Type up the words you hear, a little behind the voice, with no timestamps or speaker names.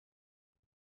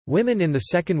Women in the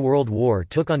Second World War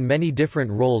took on many different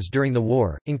roles during the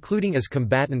war, including as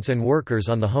combatants and workers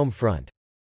on the home front.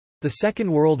 The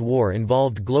Second World War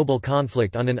involved global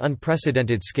conflict on an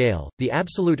unprecedented scale. The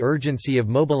absolute urgency of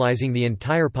mobilizing the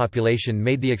entire population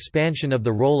made the expansion of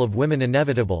the role of women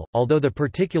inevitable, although the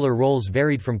particular roles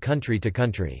varied from country to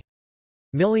country.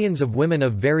 Millions of women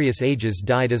of various ages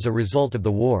died as a result of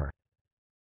the war.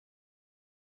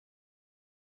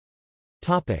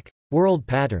 Topic: World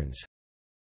patterns.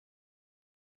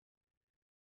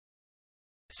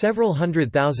 Several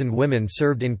hundred thousand women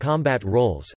served in combat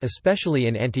roles, especially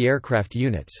in anti-aircraft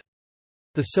units.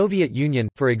 The Soviet Union,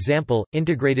 for example,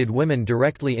 integrated women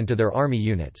directly into their army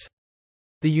units.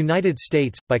 The United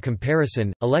States, by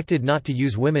comparison, elected not to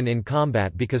use women in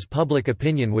combat because public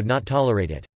opinion would not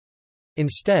tolerate it.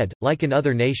 Instead, like in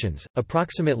other nations,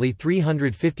 approximately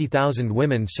 350,000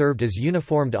 women served as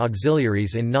uniformed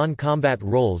auxiliaries in non-combat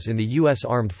roles in the U.S.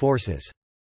 Armed Forces.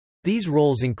 These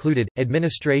roles included,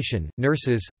 administration,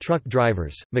 nurses, truck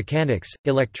drivers, mechanics,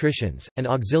 electricians, and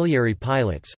auxiliary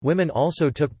pilots. Women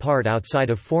also took part outside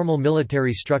of formal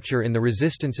military structure in the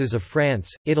resistances of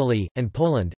France, Italy, and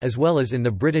Poland, as well as in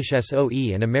the British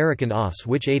SOE and American OSS,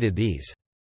 which aided these.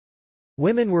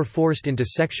 Women were forced into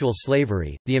sexual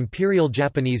slavery. The Imperial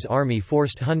Japanese Army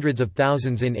forced hundreds of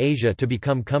thousands in Asia to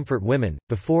become comfort women,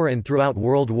 before and throughout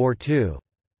World War II.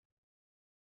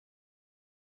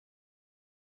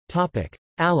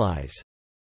 Allies.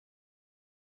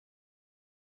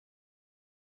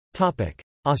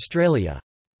 Australia.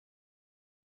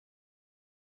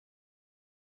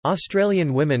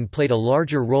 Australian women played a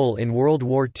larger role in World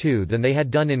War II than they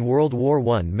had done in World War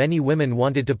I. Many women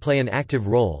wanted to play an active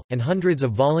role, and hundreds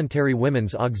of voluntary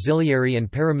women's auxiliary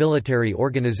and paramilitary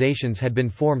organizations had been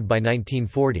formed by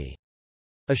 1940.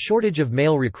 A shortage of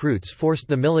male recruits forced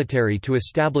the military to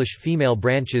establish female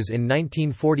branches in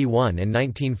 1941 and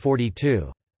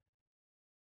 1942.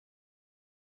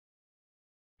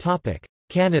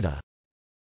 Canada.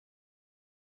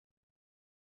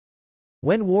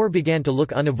 When war began to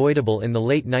look unavoidable in the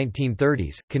late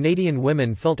 1930s, Canadian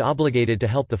women felt obligated to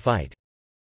help the fight.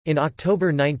 In October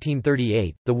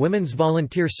 1938, the Women's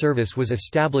Volunteer Service was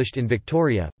established in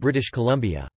Victoria, British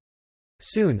Columbia.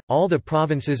 Soon, all the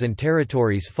provinces and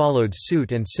territories followed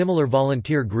suit and similar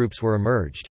volunteer groups were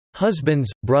emerged. Husbands,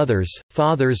 brothers,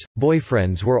 fathers,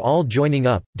 boyfriends were all joining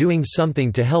up, doing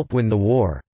something to help win the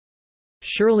war.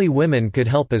 Surely women could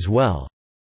help as well.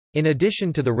 In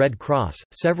addition to the Red Cross,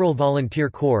 several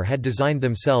volunteer corps had designed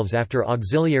themselves after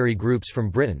auxiliary groups from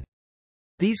Britain.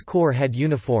 These corps had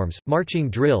uniforms,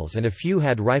 marching drills, and a few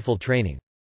had rifle training.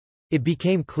 It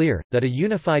became clear that a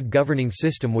unified governing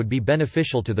system would be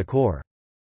beneficial to the corps.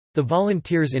 The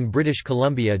volunteers in British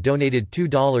Columbia donated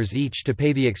 $2 each to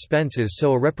pay the expenses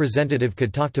so a representative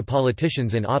could talk to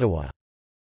politicians in Ottawa.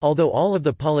 Although all of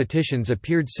the politicians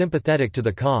appeared sympathetic to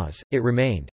the cause, it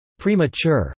remained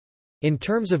premature. In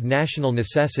terms of national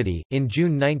necessity, in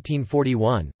June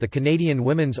 1941, the Canadian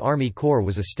Women's Army Corps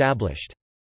was established.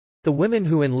 The women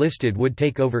who enlisted would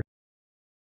take over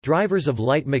drivers of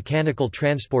light mechanical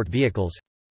transport vehicles,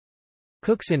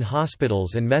 cooks in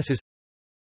hospitals and messes,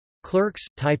 clerks,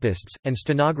 typists, and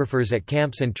stenographers at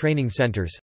camps and training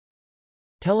centers,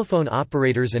 telephone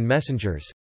operators and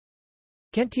messengers,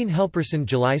 canteen helpers. On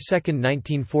July 2,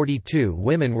 1942,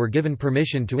 women were given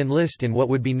permission to enlist in what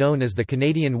would be known as the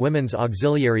Canadian Women's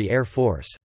Auxiliary Air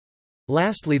Force.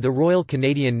 Lastly, the Royal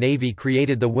Canadian Navy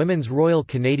created the Women's Royal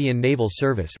Canadian Naval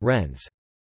Service (WRENS).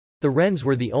 The WRENS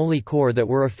were the only corps that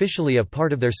were officially a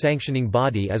part of their sanctioning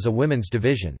body as a women's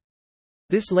division.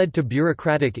 This led to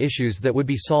bureaucratic issues that would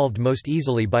be solved most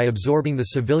easily by absorbing the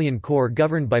civilian corps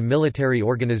governed by military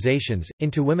organizations,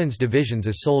 into women's divisions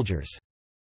as soldiers.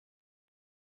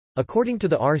 According to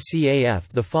the RCAF,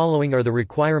 the following are the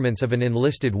requirements of an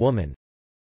enlisted woman.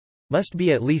 Must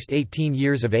be at least 18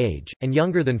 years of age, and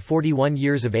younger than 41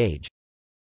 years of age.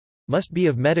 Must be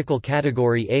of medical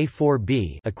category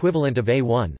A4B equivalent of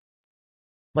A1.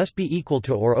 Must be equal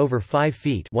to or over 5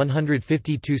 feet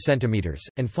 152 centimeters,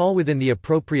 and fall within the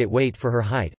appropriate weight for her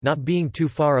height, not being too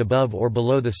far above or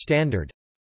below the standard.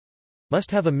 Must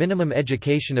have a minimum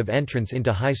education of entrance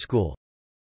into high school.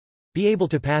 Be able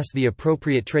to pass the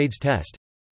appropriate trades test.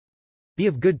 Be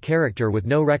of good character with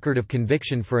no record of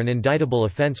conviction for an indictable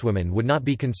offense. Women would not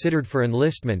be considered for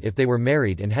enlistment if they were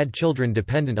married and had children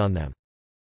dependent on them.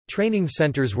 Training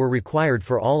centers were required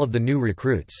for all of the new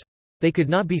recruits. They could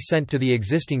not be sent to the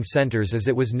existing centers as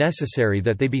it was necessary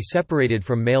that they be separated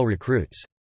from male recruits.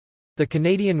 The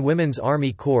Canadian Women's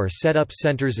Army Corps set up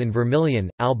centers in Vermilion,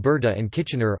 Alberta and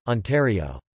Kitchener,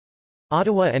 Ontario.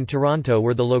 Ottawa and Toronto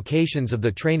were the locations of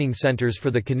the training centres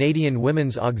for the Canadian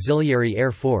Women's Auxiliary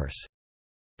Air Force.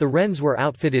 The Wrens were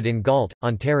outfitted in Galt,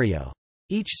 Ontario.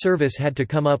 Each service had to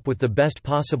come up with the best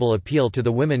possible appeal to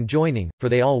the women joining, for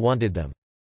they all wanted them.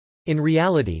 In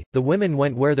reality, the women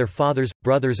went where their fathers,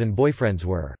 brothers and boyfriends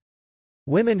were.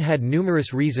 Women had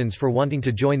numerous reasons for wanting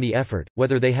to join the effort,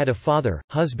 whether they had a father,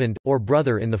 husband, or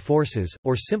brother in the forces,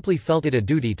 or simply felt it a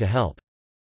duty to help.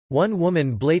 One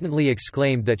woman blatantly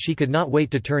exclaimed that she could not wait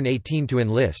to turn 18 to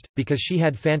enlist, because she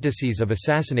had fantasies of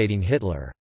assassinating Hitler.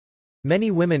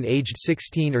 Many women aged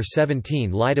 16 or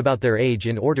 17 lied about their age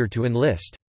in order to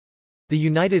enlist. The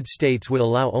United States would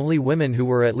allow only women who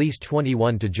were at least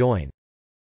 21 to join.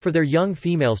 For their young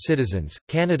female citizens,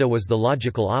 Canada was the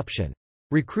logical option.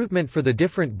 Recruitment for the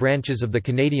different branches of the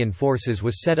Canadian Forces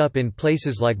was set up in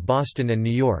places like Boston and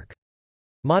New York.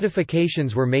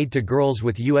 Modifications were made to girls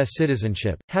with U.S.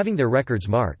 citizenship, having their records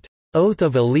marked, "Oath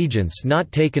of Allegiance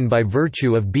not taken by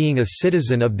virtue of being a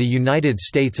citizen of the United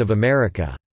States of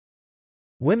America."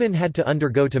 Women had to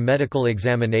undergo medical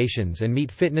examinations and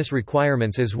meet fitness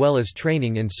requirements as well as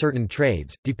training in certain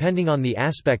trades, depending on the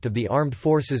aspect of the armed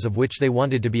forces of which they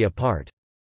wanted to be a part.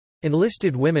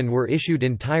 Enlisted women were issued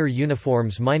entire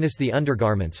uniforms minus the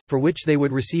undergarments, for which they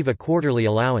would receive a quarterly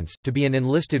allowance. To be an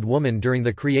enlisted woman during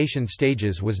the creation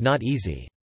stages was not easy.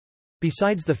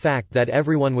 Besides the fact that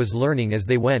everyone was learning as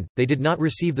they went, they did not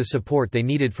receive the support they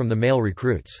needed from the male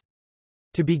recruits.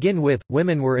 To begin with,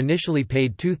 women were initially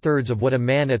paid 2/3 of what a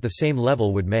man at the same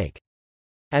level would make.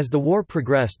 As the war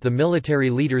progressed, the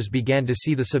military leaders began to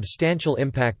see the substantial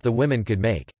impact the women could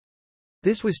make.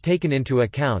 This was taken into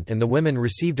account and the women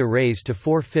received a raise to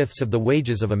 4/5 of the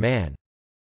wages of a man.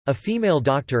 A female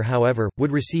doctor, however,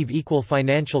 would receive equal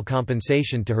financial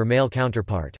compensation to her male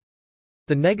counterpart.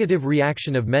 The negative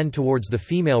reaction of men towards the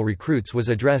female recruits was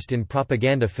addressed in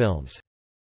propaganda films.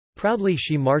 Proudly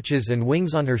She Marches and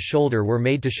Wings on Her Shoulder were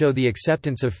made to show the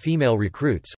acceptance of female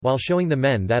recruits, while showing the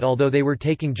men that although they were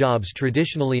taking jobs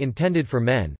traditionally intended for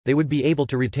men, they would be able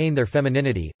to retain their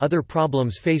femininity. Other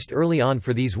problems faced early on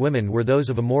for these women were those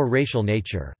of a more racial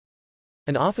nature.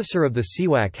 An officer of the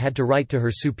CWAC had to write to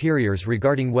her superiors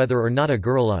regarding whether or not a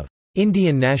girl of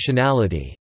Indian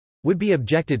nationality would be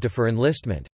objected to for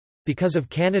enlistment. Because of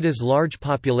Canada's large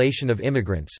population of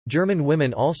immigrants, German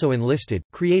women also enlisted,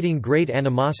 creating great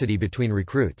animosity between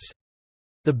recruits.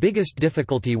 The biggest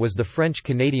difficulty was the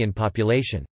French-Canadian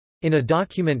population. In a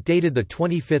document dated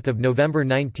 25 November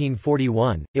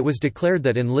 1941, it was declared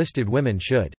that enlisted women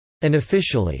should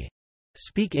unofficially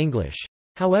speak English.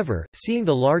 However, seeing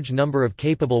the large number of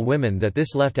capable women that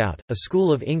this left out, a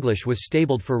school of English was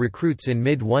stabled for recruits in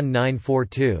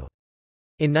mid-1942.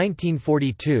 In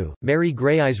 1942, Mary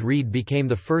Greyeyes Reed became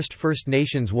the first First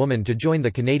Nations woman to join the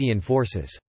Canadian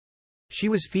Forces. She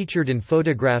was featured in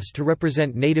photographs to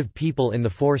represent Native people in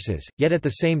the forces, yet at the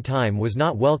same time was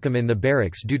not welcome in the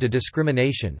barracks due to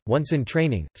discrimination. Once in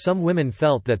training, some women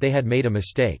felt that they had made a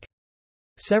mistake.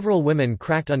 Several women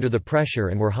cracked under the pressure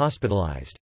and were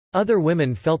hospitalized. Other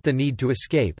women felt the need to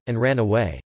escape, and ran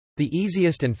away. The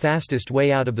easiest and fastest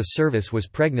way out of the service was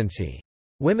pregnancy.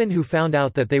 Women who found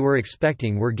out that they were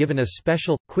expecting were given a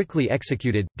special, quickly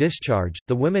executed, discharge.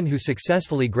 The women who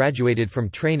successfully graduated from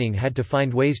training had to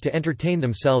find ways to entertain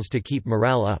themselves to keep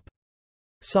morale up.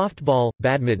 Softball,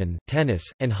 badminton, tennis,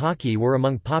 and hockey were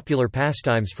among popular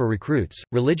pastimes for recruits.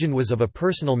 Religion was of a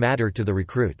personal matter to the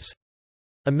recruits.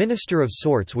 A minister of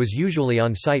sorts was usually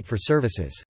on site for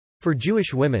services. For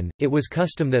Jewish women, it was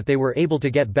custom that they were able to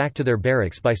get back to their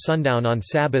barracks by sundown on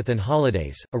Sabbath and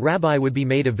holidays. A rabbi would be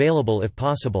made available if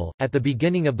possible. At the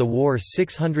beginning of the war,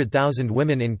 600,000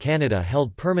 women in Canada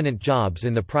held permanent jobs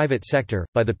in the private sector.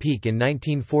 By the peak in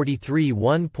 1943,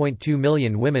 1.2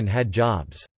 million women had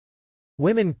jobs.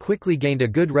 Women quickly gained a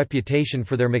good reputation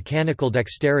for their mechanical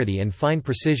dexterity and fine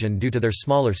precision due to their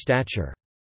smaller stature.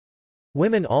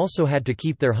 Women also had to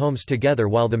keep their homes together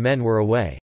while the men were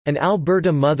away. An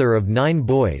Alberta mother of 9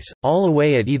 boys, all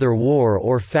away at either war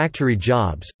or factory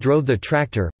jobs, drove the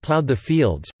tractor, plowed the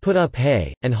fields, put up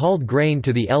hay, and hauled grain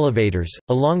to the elevators,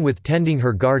 along with tending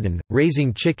her garden,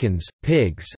 raising chickens,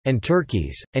 pigs, and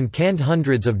turkeys, and canned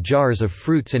hundreds of jars of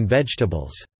fruits and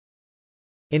vegetables.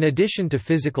 In addition to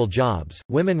physical jobs,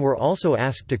 women were also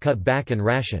asked to cut back and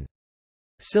ration.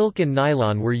 Silk and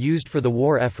nylon were used for the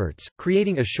war efforts,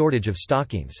 creating a shortage of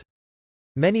stockings.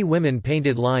 Many women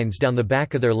painted lines down the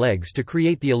back of their legs to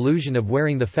create the illusion of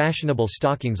wearing the fashionable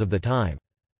stockings of the time.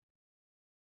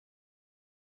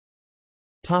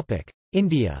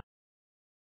 India.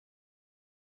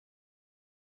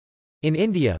 In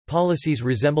India, policies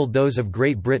resembled those of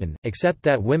Great Britain, except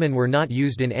that women were not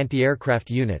used in anti-aircraft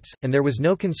units, and there was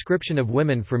no conscription of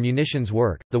women for munitions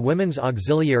work. The Women's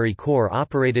Auxiliary Corps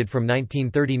operated from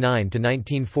 1939 to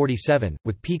 1947,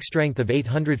 with peak strength of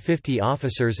 850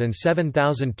 officers and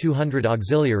 7,200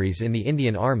 auxiliaries in the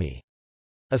Indian Army.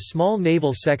 A small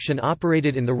naval section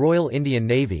operated in the Royal Indian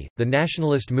Navy. The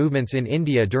nationalist movements in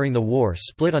India during the war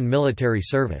split on military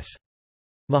service.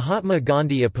 Mahatma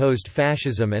Gandhi opposed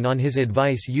fascism and on his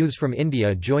advice youths from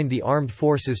India joined the armed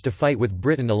forces to fight with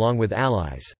Britain along with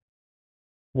allies.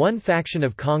 One faction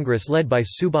of Congress led by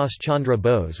Subhas Chandra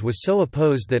Bose was so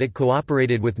opposed that it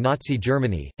cooperated with Nazi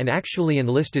Germany, and actually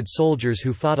enlisted soldiers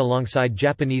who fought alongside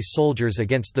Japanese soldiers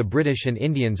against the British and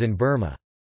Indians in Burma.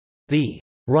 The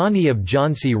Rani of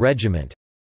Jhansi Regiment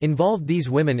involved these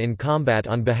women in combat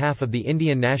on behalf of the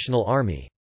Indian National Army.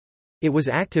 It was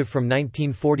active from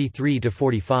 1943 to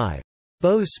 45.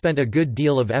 Bose spent a good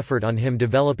deal of effort on him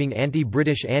developing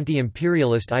anti-British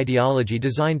anti-imperialist ideology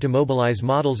designed to mobilize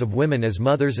models of women as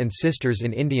mothers and sisters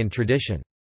in Indian tradition.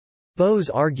 Bose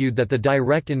argued that the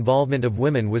direct involvement of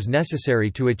women was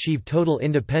necessary to achieve total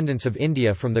independence of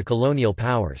India from the colonial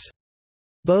powers.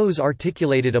 Bose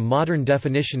articulated a modern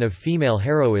definition of female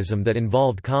heroism that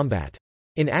involved combat.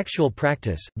 In actual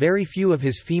practice, very few of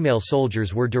his female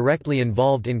soldiers were directly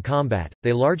involved in combat,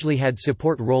 they largely had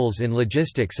support roles in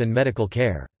logistics and medical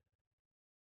care.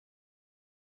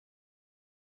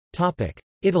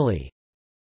 Italy.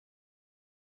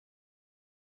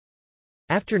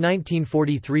 After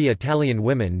 1943, Italian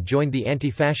women joined the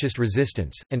anti-fascist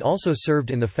resistance, and also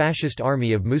served in the fascist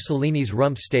army of Mussolini's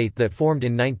rump state that formed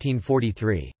in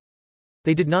 1943.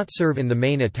 They did not serve in the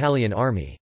main Italian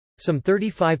army. Some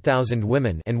 35,000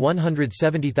 women and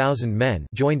 170,000 men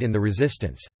joined in the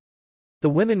resistance. The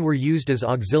women were used as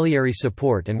auxiliary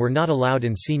support and were not allowed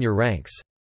in senior ranks.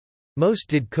 Most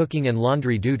did cooking and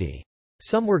laundry duty.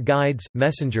 Some were guides,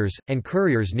 messengers, and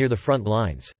couriers near the front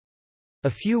lines. A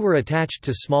few were attached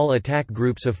to small attack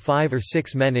groups of 5 or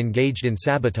 6 men engaged in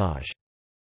sabotage.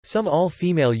 Some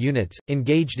all-female units,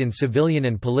 engaged in civilian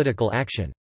and political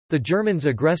action. The Germans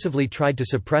aggressively tried to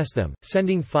suppress them,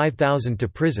 sending 5,000 to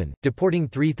prison, deporting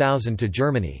 3,000 to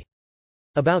Germany.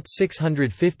 About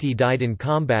 650 died in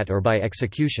combat or by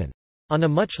execution. On a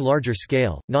much larger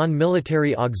scale,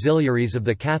 non-military auxiliaries of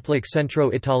the Catholic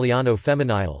Centro Italiano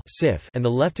Femminile and the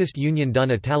leftist Union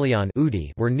d'un Italien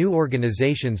were new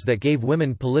organizations that gave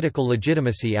women political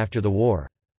legitimacy after the war.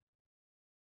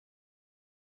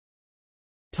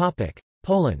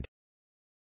 Poland.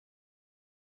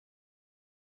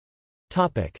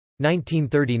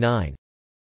 1939.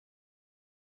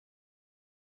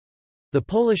 The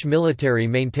Polish military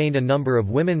maintained a number of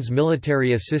women's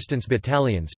military assistance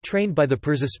battalions, trained by the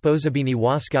Przyzwoszeni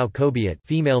Łaskaw Kobiet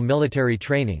female military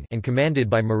training and commanded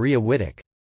by Maria Wittek.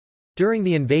 During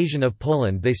the invasion of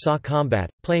Poland they saw combat,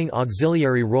 playing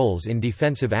auxiliary roles in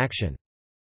defensive action.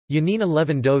 Janina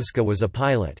Lewandowska was a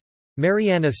pilot.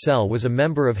 Marianna Sell was a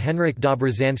member of Henryk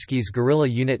Dobrzański's guerrilla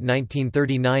unit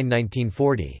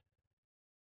 1939–1940.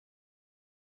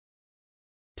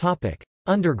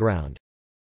 Underground.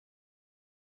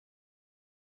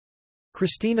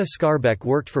 Krystyna Skarbek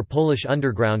worked for Polish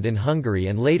Underground in Hungary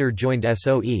and later joined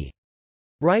SOE.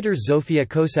 Writer Zofia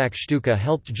Kosak-Sztuka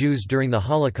helped Jews during the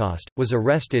Holocaust, was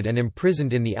arrested and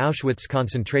imprisoned in the Auschwitz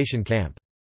concentration camp.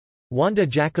 Wanda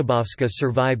Jakubowska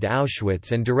survived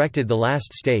Auschwitz and directed The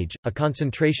Last Stage, a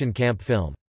concentration camp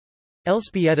film.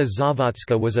 Elżbieta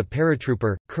Zawadzka was a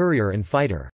paratrooper, courier and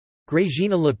fighter.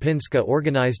 Grażyna Lipinska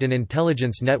organized an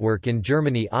intelligence network in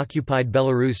Germany-occupied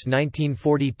Belarus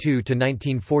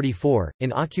 1942–1944.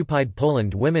 In occupied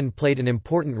Poland, women played an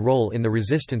important role in the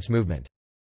resistance movement.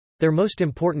 Their most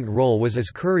important role was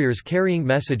as couriers carrying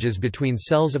messages between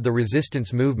cells of the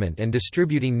resistance movement and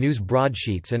distributing news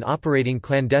broadsheets and operating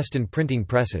clandestine printing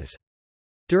presses.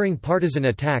 During partisan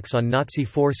attacks on Nazi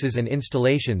forces and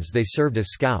installations they served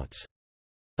as scouts.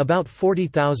 About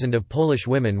 40,000 of Polish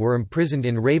women were imprisoned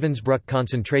in Ravensbrück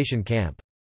concentration camp.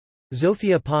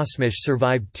 Zofia Posmish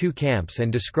survived 2 camps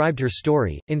and described her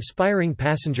story, inspiring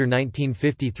Passenger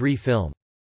 1953 film.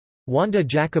 Wanda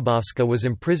Jakubowska was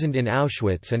imprisoned in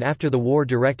Auschwitz and after the war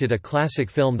directed a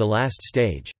classic film The Last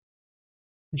Stage.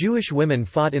 Jewish women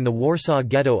fought in the Warsaw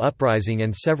Ghetto Uprising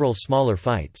and several smaller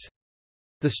fights.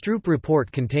 The Stroop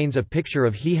report contains a picture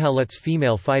of Hehelet's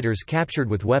female fighters captured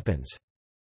with weapons.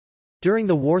 During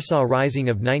the Warsaw Rising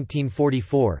of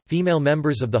 1944, female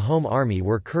members of the Home Army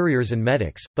were couriers and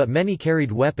medics, but many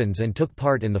carried weapons and took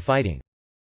part in the fighting.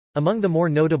 Among the more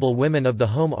notable women of the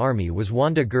Home Army was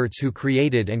Wanda Gertz, who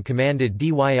created and commanded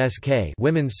DYSK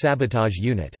Women's Sabotage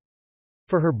Unit.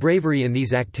 For her bravery in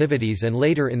these activities and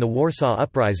later in the Warsaw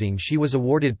Uprising she was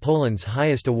awarded Poland's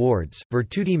highest awards,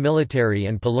 Virtuti Militari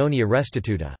and Polonia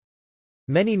Restituta.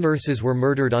 Many nurses were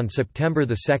murdered on September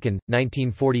 2,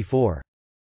 1944.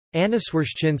 Anna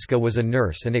Swierszczyńska was a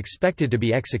nurse and expected to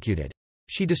be executed.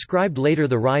 She described later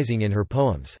the rising in her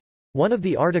poems. One of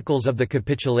the articles of the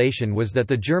capitulation was that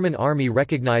the German army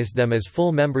recognized them as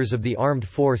full members of the armed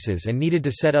forces and needed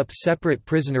to set up separate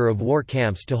prisoner of war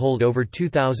camps to hold over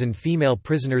 2,000 female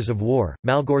prisoners of war.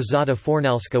 Malgorzata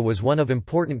Fornalska was one of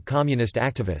important communist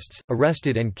activists,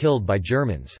 arrested and killed by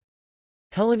Germans.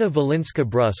 Helena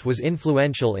Walinska-Brus was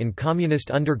influential in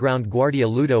communist underground Gwardia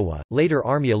Ludowa, later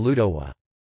Armia Ludowa.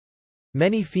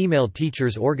 Many female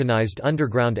teachers organized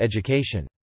underground education.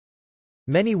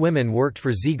 Many women worked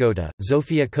for Zygota,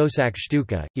 Zofia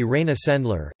Kosak-Sztuka, Irena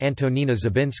Sendler, Antonina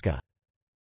Zabinska.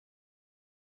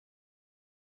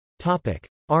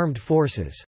 Armed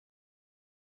forces.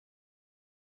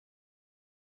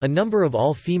 A number of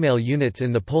all-female units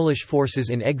in the Polish forces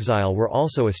in exile were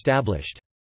also established.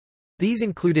 These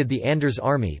included the Anders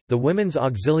Army, the Women's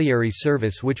Auxiliary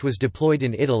Service which was deployed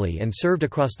in Italy and served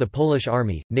across the Polish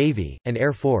Army, Navy, and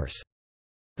Air Force.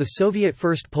 The Soviet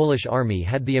First Polish Army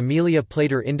had the Amelia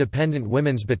Plater Independent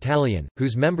Women's Battalion,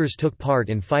 whose members took part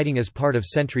in fighting as part of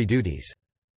sentry duties.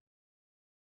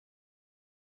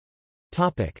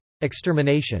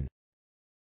 Extermination.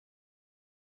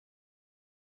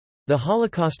 The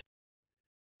Holocaust.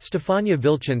 Stefania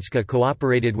Wilczynska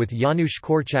cooperated with Janusz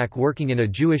Korczak working in a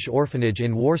Jewish orphanage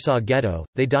in Warsaw Ghetto.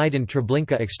 They died in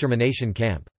Treblinka extermination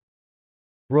camp.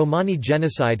 Romani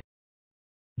genocide.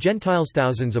 Gentiles.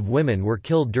 Thousands of women were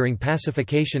killed during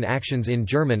pacification actions in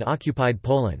German-occupied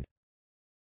Poland.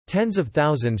 Tens of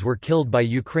thousands were killed by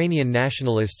Ukrainian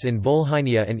nationalists in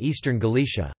Volhynia and eastern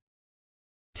Galicia.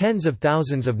 Tens of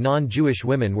thousands of non-Jewish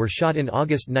women were shot in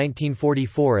August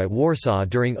 1944 at Warsaw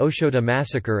during Ochota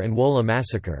Massacre and Wola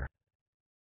Massacre.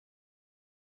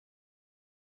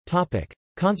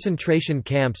 Concentration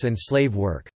camps and slave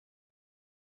work.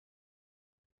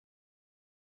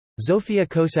 Zofia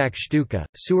Kosak-Sztuka,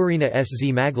 Suarina S.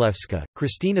 Maglewska,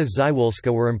 Kristina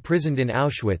Zywolska were imprisoned in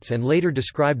Auschwitz and later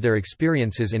described their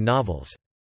experiences in novels.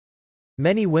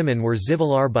 Many women were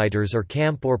Zivilarbeiters or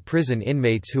camp or prison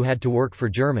inmates who had to work for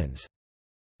Germans.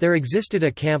 There existed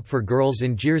a camp for girls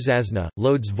in Dzierżazna,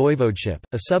 Lodz Voivodeship,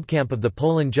 a subcamp of the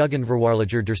Polen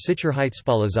Jugendverwahrleger der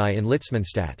Sicherheitspolizei in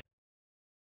Litzmannstadt.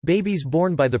 Babies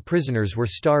born by the prisoners were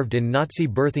starved in Nazi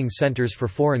birthing centers for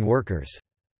foreign workers.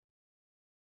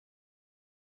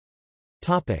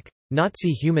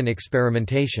 Nazi human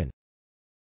experimentation.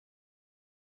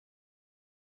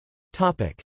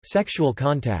 Sexual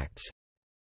contacts.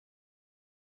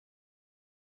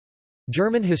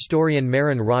 German historian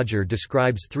Maren Roger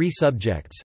describes three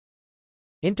subjects: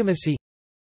 intimacy,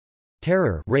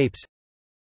 terror, rapes,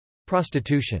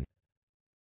 prostitution.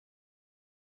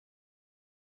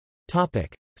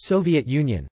 Soviet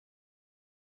Union.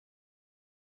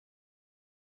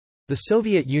 The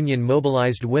Soviet Union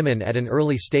mobilized women at an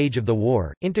early stage of the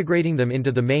war, integrating them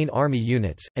into the main army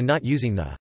units, and not using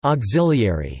the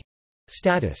auxiliary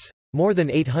status. More than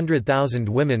 800,000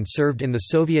 women served in the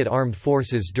Soviet armed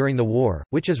forces during the war,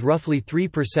 which is roughly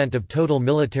 3% of total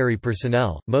military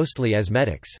personnel, mostly as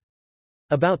medics.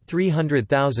 About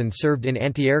 300,000 served in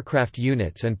anti-aircraft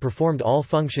units and performed all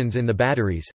functions in the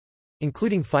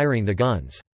batteries—including firing the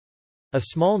guns. A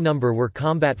small number were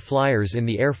combat flyers in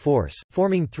the Air Force,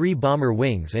 forming 3 bomber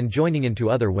wings and joining into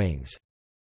other wings.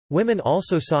 Women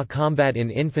also saw combat in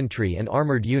infantry and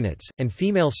armored units, and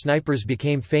female snipers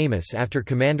became famous after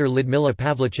Commander Lyudmila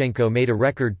Pavlichenko made a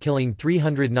record killing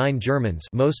 309 Germans,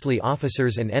 mostly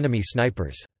officers and enemy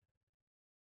snipers.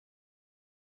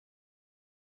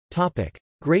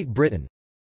 Great Britain.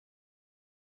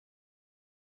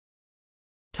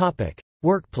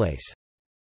 Workplace.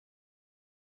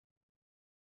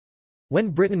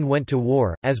 When Britain went to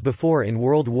war, as before in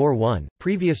World War I,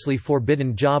 previously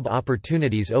forbidden job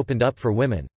opportunities opened up for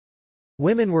women.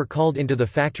 Women were called into the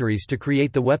factories to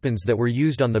create the weapons that were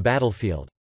used on the battlefield.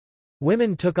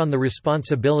 Women took on the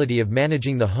responsibility of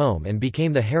managing the home and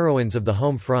became the heroines of the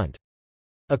home front.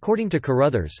 According to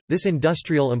Carruthers, this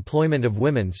industrial employment of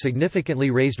women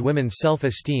significantly raised women's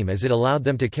self-esteem as it allowed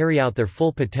them to carry out their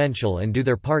full potential and do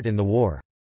their part in the war.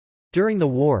 During the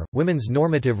war, women's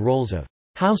normative roles of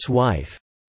housewife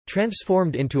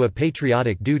transformed into a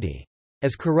patriotic duty.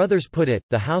 As Carruthers put it,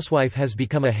 the housewife has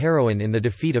become a heroine in the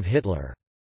defeat of Hitler.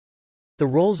 The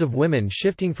roles of women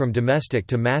shifting from domestic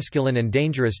to masculine and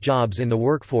dangerous jobs in the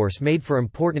workforce made for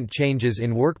important changes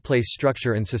in workplace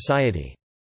structure and society.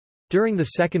 During the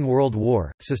Second World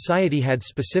War, society had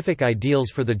specific ideals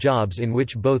for the jobs in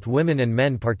which both women and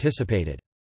men participated.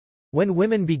 When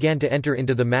women began to enter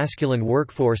into the masculine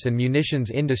workforce and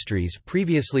munitions industries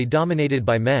previously dominated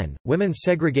by men, women's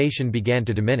segregation began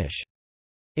to diminish.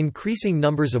 Increasing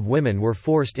numbers of women were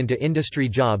forced into industry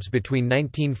jobs between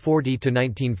 1940 to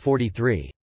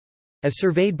 1943. As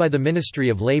surveyed by the Ministry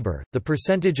of Labour, the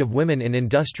percentage of women in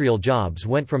industrial jobs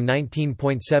went from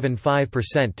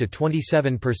 19.75% to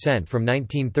 27% from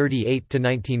 1938 to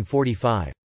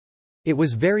 1945. It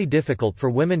was very difficult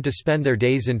for women to spend their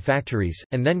days in factories,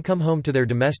 and then come home to their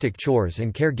domestic chores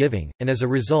and caregiving, and as a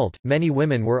result, many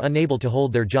women were unable to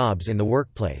hold their jobs in the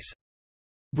workplace.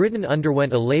 Britain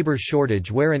underwent a labour shortage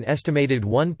where an estimated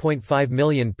 1.5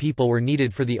 million people were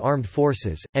needed for the armed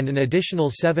forces, and an additional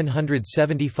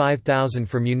 775,000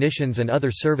 for munitions and other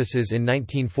services in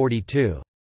 1942.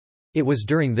 It was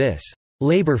during this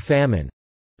 «labour famine»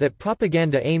 that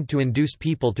propaganda aimed to induce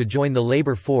people to join the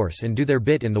labour force and do their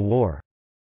bit in the war.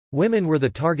 Women were the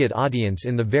target audience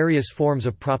in the various forms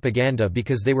of propaganda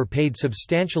because they were paid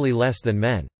substantially less than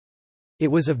men. It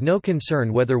was of no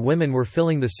concern whether women were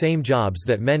filling the same jobs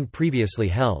that men previously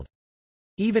held.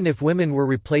 Even if women were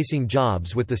replacing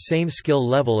jobs with the same skill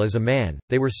level as a man,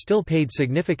 they were still paid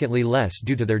significantly less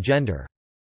due to their gender.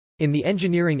 In the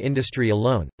engineering industry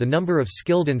alone, the number of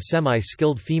skilled and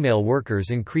semi-skilled female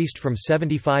workers increased from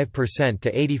 75%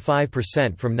 to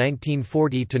 85% from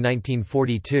 1940 to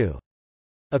 1942.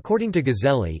 According to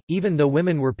Gazzelli, even though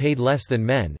women were paid less than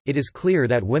men, it is clear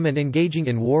that women engaging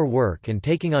in war work and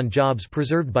taking on jobs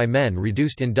preserved by men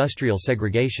reduced industrial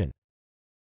segregation.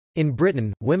 In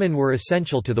Britain, women were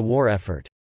essential to the war effort.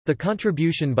 The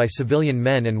contribution by civilian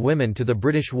men and women to the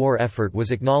British war effort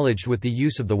was acknowledged with the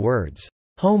use of the words,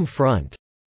 "home front,"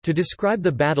 to describe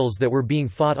the battles that were being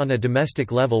fought on a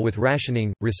domestic level with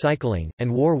rationing, recycling,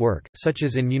 and war work, such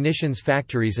as in munitions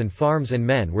factories and farms, and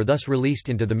men were thus released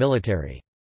into the military.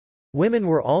 Women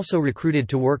were also recruited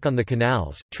to work on the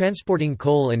canals, transporting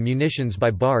coal and munitions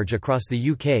by barge across the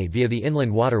UK via the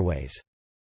inland waterways.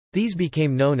 These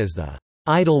became known as the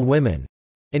idle women,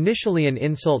 initially an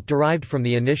insult derived from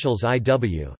the initials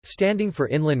IW, standing for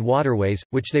inland waterways,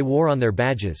 which they wore on their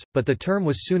badges, but the term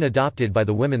was soon adopted by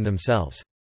the women themselves.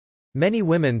 Many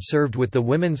women served with the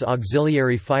Women's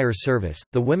Auxiliary Fire Service,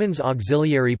 the Women's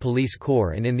Auxiliary Police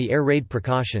Corps, and in the Air Raid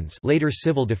Precautions, later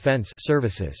Civil Defence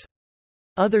services.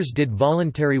 Others did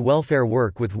voluntary welfare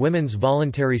work with Women's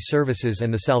Voluntary Services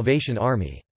and the Salvation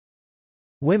Army.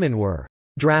 Women were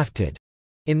 «drafted»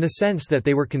 in the sense that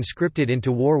they were conscripted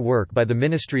into war work by the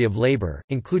Ministry of Labour,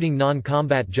 including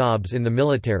non-combat jobs in the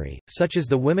military, such as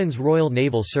the Women's Royal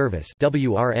Naval Service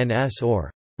 (WRNS)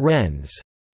 or RENS,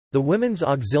 the Women's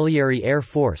Auxiliary Air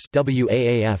Force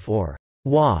 (WAAF) or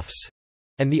WAFs,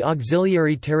 and the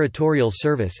Auxiliary Territorial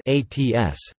Service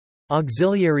 (ATS).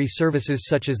 Auxiliary services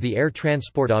such as the Air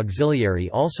Transport Auxiliary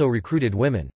also recruited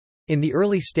women. In the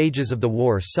early stages of the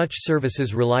war, such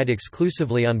services relied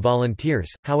exclusively on volunteers,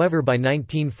 however by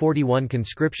 1941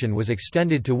 conscription was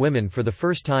extended to women for the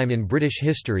first time in British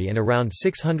history, and around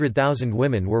 600,000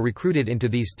 women were recruited into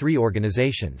these three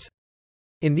organisations.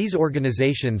 In these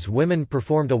organisations, women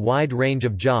performed a wide range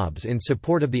of jobs in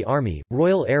support of the Army,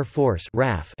 Royal Air Force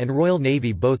 (RAF), and Royal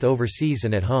Navy both overseas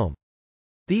and at home.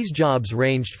 These jobs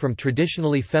ranged from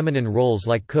traditionally feminine roles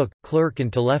like cook, clerk and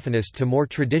telephonist to more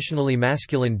traditionally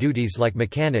masculine duties like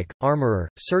mechanic, armourer,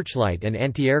 searchlight and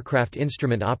anti-aircraft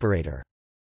instrument operator.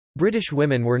 British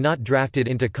women were not drafted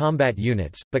into combat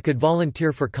units, but could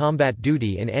volunteer for combat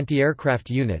duty in anti-aircraft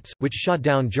units, which shot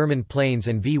down German planes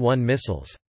and V-1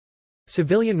 missiles.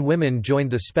 Civilian women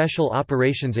joined the Special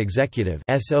Operations Executive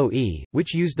 (SOE),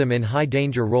 which used them in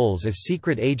high-danger roles as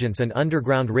secret agents and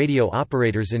underground radio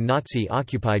operators in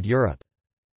Nazi-occupied Europe.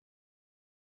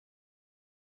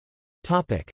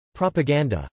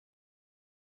 Propaganda.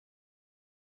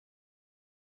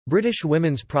 British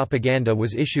women's propaganda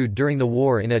was issued during the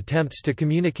war in attempts to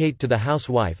communicate to the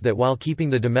housewife that while keeping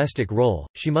the domestic role,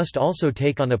 she must also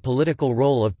take on a political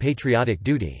role of patriotic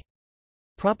duty.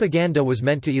 Propaganda was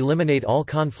meant to eliminate all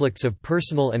conflicts of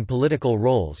personal and political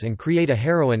roles and create a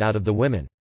heroine out of the women.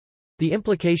 The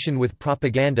implication with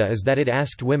propaganda is that it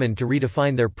asked women to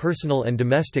redefine their personal and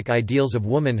domestic ideals of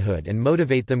womanhood and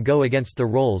motivate them go against the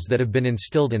roles that have been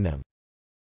instilled in them.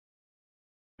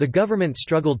 The government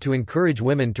struggled to encourage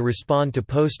women to respond to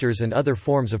posters and other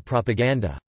forms of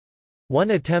propaganda. One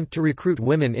attempt to recruit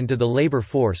women into the labor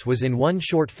force was in one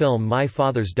short film, My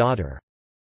Father's Daughter.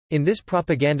 In this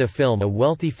propaganda film, a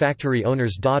wealthy factory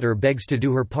owner's daughter begs to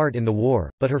do her part in the war,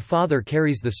 but her father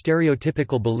carries the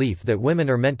stereotypical belief that women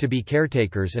are meant to be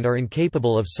caretakers and are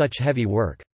incapable of such heavy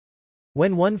work.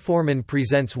 When one foreman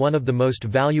presents one of the most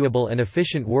valuable and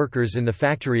efficient workers in the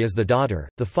factory as the daughter,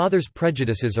 the father's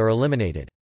prejudices are eliminated.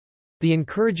 The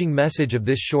encouraging message of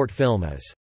this short film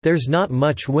is, "There's not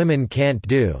much women can't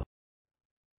do."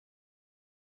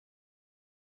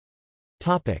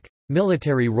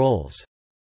 Military roles.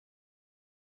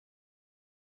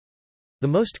 The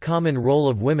most common role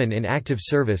of women in active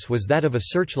service was that of a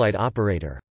searchlight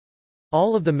operator.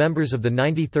 All of the members of the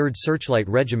 93rd Searchlight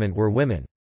Regiment were women.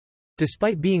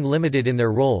 Despite being limited in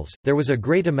their roles, there was a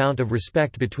great amount of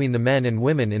respect between the men and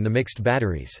women in the mixed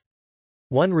batteries.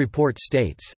 One report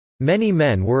states, "Many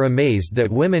men were amazed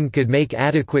that women could make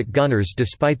adequate gunners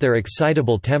despite their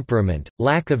excitable temperament,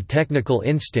 lack of technical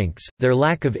instincts, their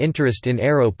lack of interest in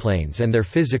aeroplanes and their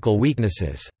physical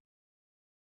weaknesses."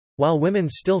 While women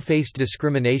still faced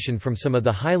discrimination from some of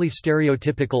the highly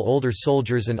stereotypical older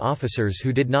soldiers and officers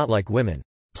who did not like women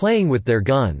playing with their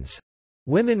guns,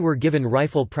 women were given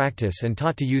rifle practice and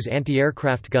taught to use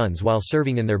anti-aircraft guns while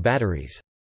serving in their batteries.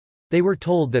 They were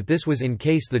told that this was in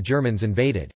case the Germans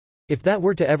invaded. If that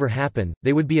were to ever happen,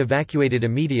 they would be evacuated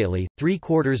immediately.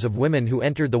 3/4 of women who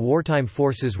entered the wartime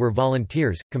forces were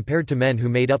volunteers, compared to men who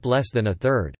made up less than a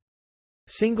third.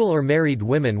 Single or married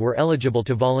women were eligible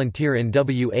to volunteer in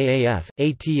WAAF,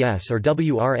 ATS or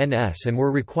WRNS and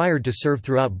were required to serve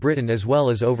throughout Britain as well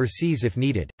as overseas if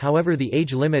needed, however the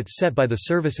age limits set by the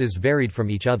services varied from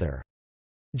each other.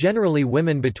 Generally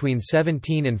women between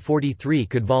 17 and 43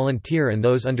 could volunteer and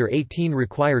those under 18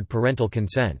 required parental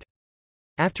consent.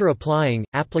 After applying,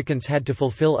 applicants had to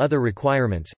fulfill other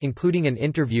requirements, including an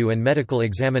interview and medical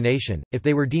examination. If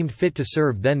they were deemed fit to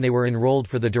serve, then they were enrolled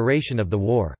for the duration of the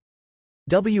war.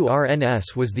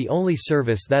 WRNS was the only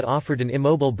service that offered an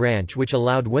immobile branch which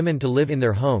allowed women to live in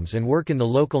their homes and work in the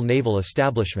local naval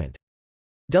establishment.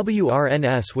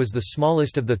 WRNS was the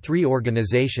smallest of the three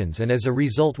organizations and as a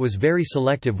result was very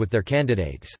selective with their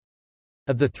candidates.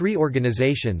 Of the three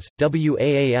organizations,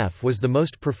 WAAF was the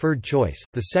most preferred choice,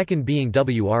 the second being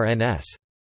WRNS.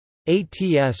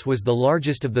 ATS was the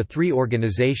largest of the three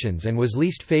organizations and was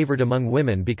least favored among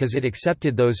women because it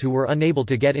accepted those who were unable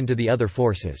to get into the other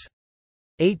forces.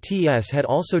 ATS had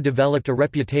also developed a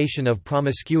reputation of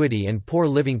promiscuity and poor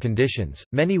living conditions.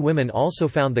 Many women also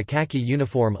found the khaki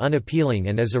uniform unappealing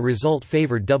and as a result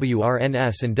favored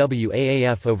WRNS and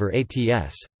WAAF over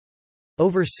ATS.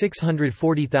 Over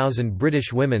 640,000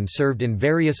 British women served in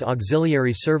various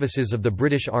auxiliary services of the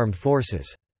British Armed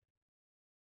Forces.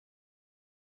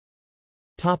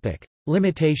 Topic: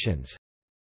 Limitations.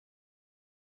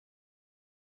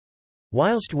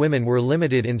 Whilst women were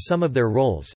limited in some of their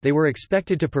roles, they were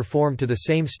expected to perform to the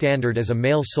same standard as a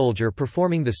male soldier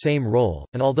performing the same role,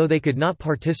 and although they could not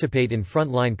participate in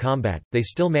front-line combat, they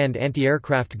still manned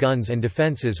anti-aircraft guns and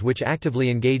defences which actively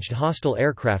engaged hostile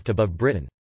aircraft above Britain.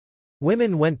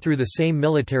 Women went through the same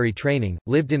military training,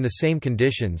 lived in the same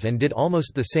conditions and did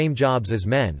almost the same jobs as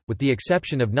men, with the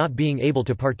exception of not being able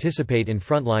to participate in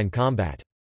front-line combat.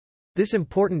 This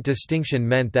important distinction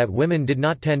meant that women did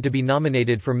not tend to be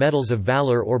nominated for medals of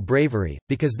valor or bravery,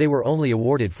 because they were only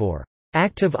awarded for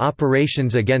active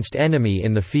operations against enemy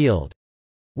in the field,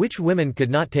 which women could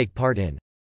not take part in.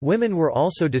 Women were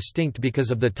also distinct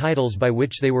because of the titles by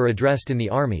which they were addressed in the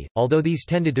army, although these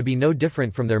tended to be no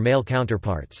different from their male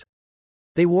counterparts.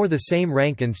 They wore the same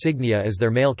rank insignia as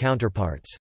their male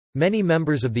counterparts. Many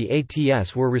members of the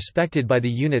ATS were respected by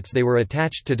the units they were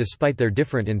attached to despite their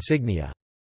different insignia.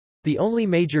 The only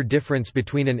major difference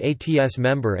between an ATS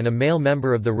member and a male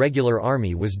member of the regular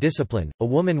army was discipline. A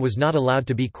woman was not allowed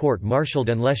to be court-martialed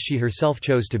unless she herself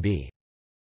chose to be.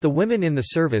 The women in the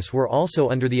service were also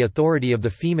under the authority of the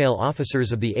female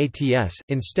officers of the ATS,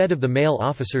 instead of the male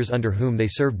officers under whom they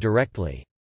served directly.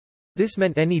 This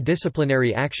meant any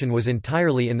disciplinary action was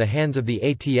entirely in the hands of the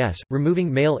ATS,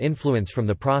 removing male influence from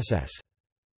the process.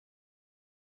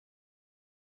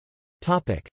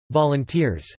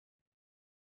 Volunteers.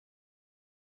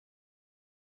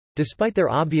 Despite their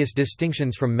obvious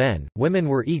distinctions from men, women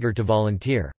were eager to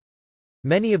volunteer.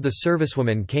 Many of the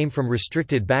servicewomen came from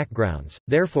restricted backgrounds,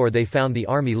 therefore they found the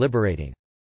army liberating.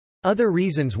 Other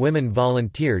reasons women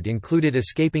volunteered included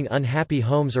escaping unhappy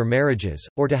homes or marriages,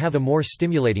 or to have a more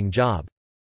stimulating job.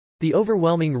 The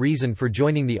overwhelming reason for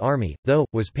joining the army, though,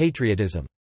 was patriotism.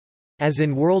 As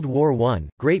in World War I,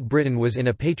 Great Britain was in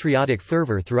a patriotic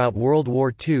fervour throughout World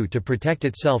War II to protect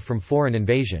itself from foreign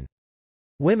invasion.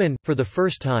 Women, for the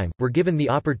first time, were given the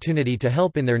opportunity to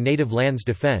help in their native land's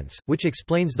defence, which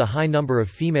explains the high number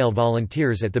of female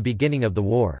volunteers at the beginning of the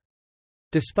war.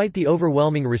 Despite the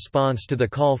overwhelming response to the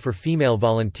call for female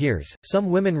volunteers, some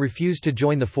women refused to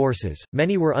join the forces,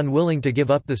 many were unwilling to give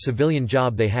up the civilian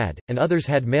job they had, and others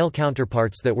had male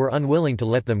counterparts that were unwilling to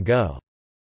let them go.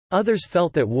 Others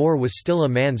felt that war was still a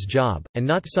man's job, and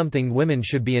not something women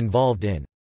should be involved in.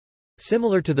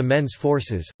 Similar to the men's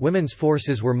forces, women's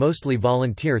forces were mostly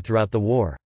volunteer throughout the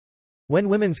war. When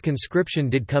women's conscription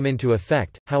did come into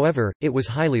effect, however, it was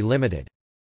highly limited.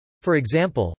 For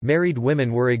example, married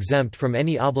women were exempt from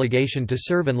any obligation to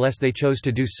serve unless they chose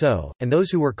to do so, and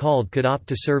those who were called could opt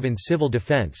to serve in civil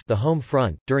defense, the home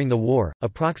front. During the war,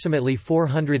 approximately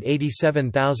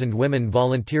 487,000 women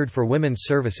volunteered for women's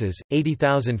services,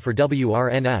 80,000 for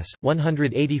WRNS,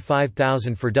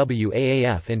 185,000 for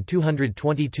WAAF and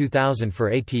 222,000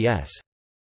 for ATS.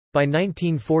 By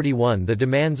 1941 the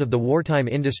demands of the wartime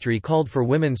industry called for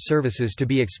women's services to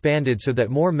be expanded so that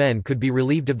more men could be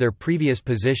relieved of their previous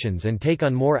positions and take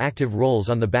on more active roles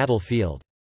on the battlefield.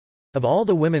 Of all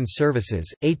the women's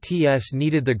services, ATS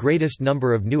needed the greatest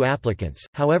number of new applicants,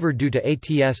 however due to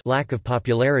ATS' lack of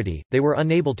popularity, they were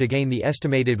unable to gain the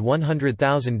estimated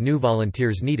 100,000 new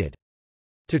volunteers needed.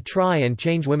 To try and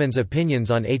change women's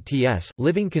opinions on ATS,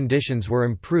 living conditions were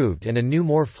improved and a new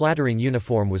more flattering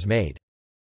uniform was made.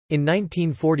 In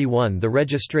 1941 the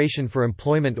Registration for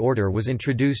Employment Order was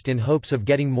introduced in hopes of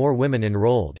getting more women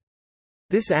enrolled.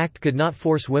 This act could not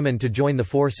force women to join the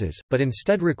forces, but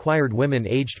instead required women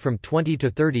aged from 20 to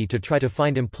 30 to try to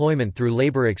find employment through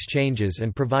labor exchanges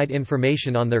and provide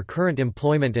information on their current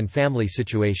employment and family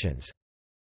situations.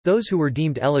 Those who were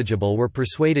deemed eligible were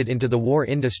persuaded into the war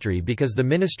industry because the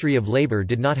Ministry of Labor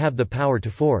did not have the power to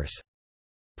force.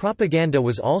 Propaganda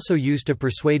was also used to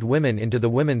persuade women into the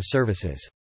women's services.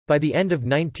 By the end of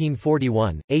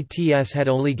 1941, ATS had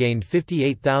only gained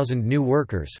 58,000 new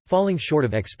workers, falling short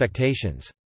of expectations.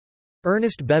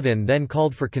 Ernest Bevin then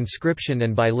called for conscription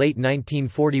and by late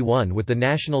 1941 with the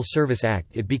National Service Act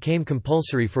it became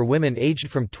compulsory for women aged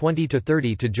from 20 to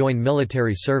 30 to join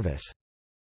military service.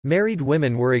 Married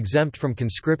women were exempt from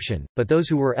conscription, but those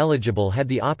who were eligible had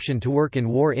the option to work in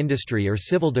war industry or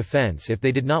civil defense if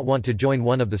they did not want to join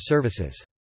one of the services.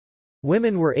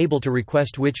 Women were able to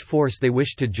request which force they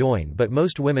wished to join, but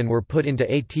most women were put into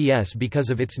ATS because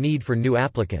of its need for new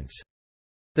applicants.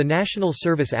 The National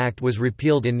Service Act was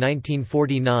repealed in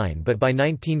 1949, but by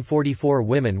 1944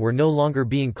 women were no longer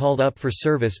being called up for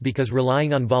service because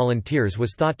relying on volunteers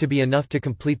was thought to be enough to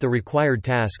complete the required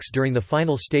tasks during the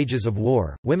final stages of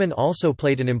war. Women also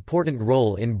played an important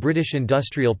role in British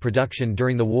industrial production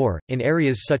during the war, in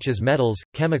areas such as metals,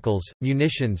 chemicals,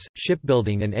 munitions,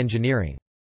 shipbuilding, and engineering.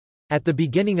 At the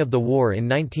beginning of the war in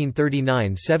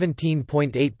 1939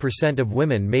 17.8% of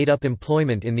women made up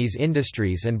employment in these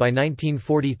industries and by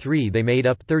 1943 they made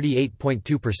up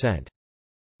 38.2%.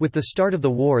 With the start of the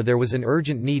war there was an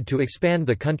urgent need to expand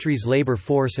the country's labor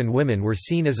force and women were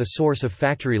seen as a source of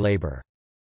factory labor.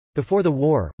 Before the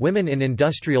war, women in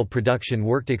industrial production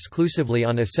worked exclusively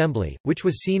on assembly, which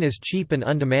was seen as cheap and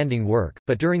undemanding work,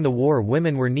 but during the war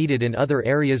women were needed in other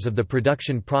areas of the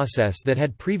production process that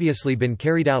had previously been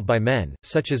carried out by men,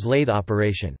 such as lathe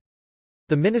operation.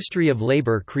 The Ministry of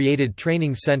Labor created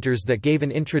training centers that gave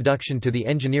an introduction to the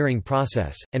engineering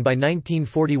process, and by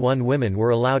 1941 women were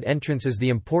allowed entrance as the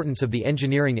importance of the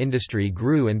engineering industry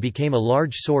grew and became a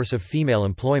large source of female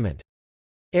employment.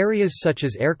 Areas such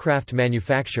as aircraft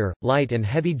manufacture, light and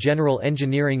heavy general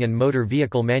engineering and motor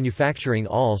vehicle manufacturing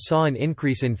all saw an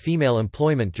increase in female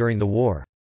employment during the war.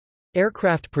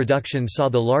 Aircraft production saw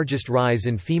the largest rise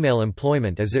in female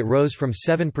employment as it rose from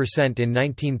 7% in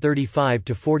 1935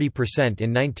 to 40%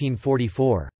 in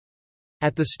 1944.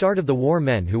 At the start of the war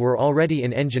men who were already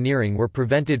in engineering were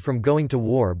prevented from going to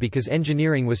war because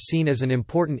engineering was seen as an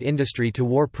important industry to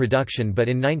war production, but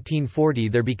in 1940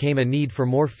 there became a need for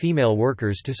more female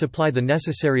workers to supply the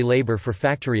necessary labor for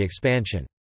factory expansion.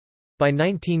 By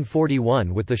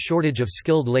 1941 with the shortage of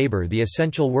skilled labor the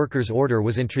Essential Workers Order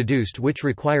was introduced which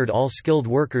required all skilled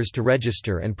workers to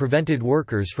register and prevented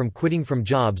workers from quitting from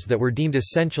jobs that were deemed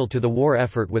essential to the war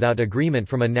effort without agreement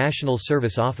from a national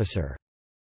service officer.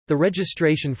 The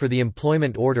registration for the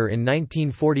Employment Order in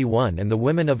 1941 and the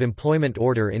Women of Employment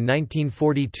Order in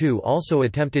 1942 also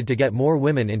attempted to get more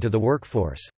women into the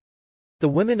workforce. The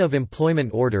Women of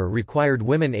Employment Order required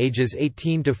women ages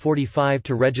 18 to 45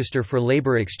 to register for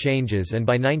labor exchanges, and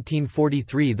by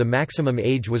 1943 the maximum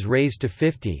age was raised to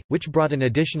 50, which brought an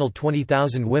additional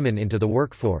 20,000 women into the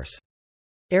workforce.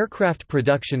 Aircraft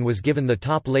production was given the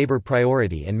top labor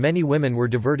priority and many women were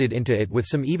diverted into it, with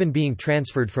some even being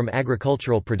transferred from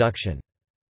agricultural production.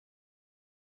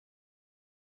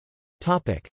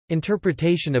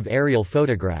 Interpretation of aerial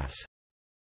photographs.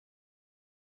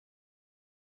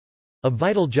 A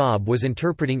vital job was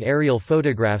interpreting aerial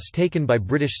photographs taken by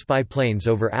British spy planes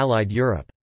over Allied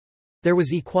Europe. There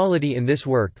was equality in this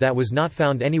work that was not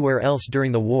found anywhere else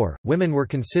during the war. Women were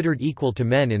considered equal to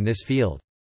men in this field.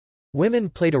 Women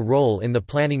played a role in the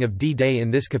planning of D-Day in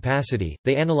this capacity.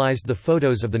 They analyzed the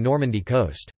photos of the Normandy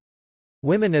coast.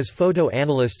 Women as photo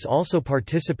analysts also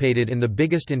participated in the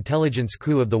biggest intelligence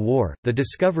coup of the war, the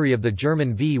discovery of the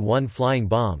German V-1 flying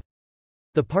bomb.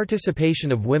 The participation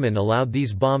of women allowed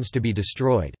these bombs to be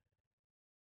destroyed.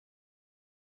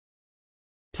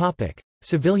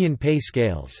 Civilian pay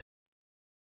scales.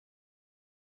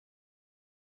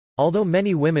 Although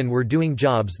many women were doing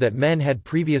jobs that men had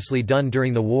previously done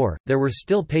during the war, there were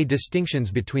still pay distinctions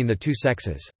between the two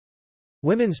sexes.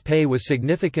 Women's pay was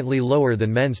significantly lower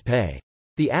than men's pay.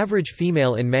 The average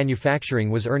female in manufacturing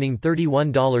was earning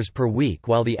 $31 per week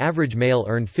while the average male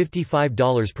earned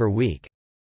 $55 per week.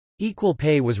 Equal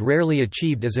pay was rarely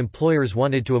achieved as employers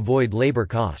wanted to avoid labor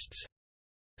costs.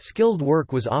 Skilled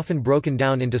work was often broken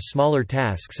down into smaller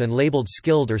tasks and labeled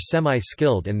skilled or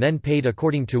semi-skilled and then paid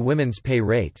according to women's pay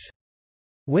rates.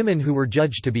 Women who were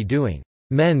judged to be doing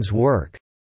men's work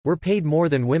were paid more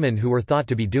than women who were thought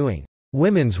to be doing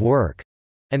women's work,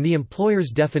 and the employer's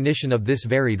definition of this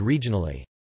varied regionally.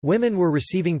 Women were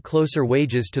receiving closer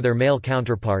wages to their male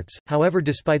counterparts, however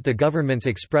despite the government's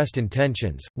expressed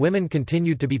intentions, women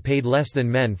continued to be paid less than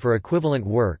men for equivalent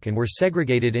work and were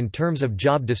segregated in terms of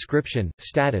job description,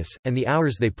 status, and the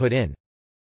hours they put in.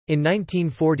 In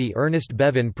 1940 Ernest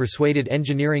Bevin persuaded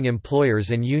engineering employers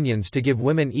and unions to give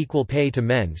women equal pay to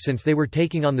men since they were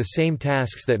taking on the same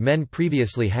tasks that men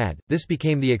previously had. This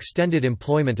became the Extended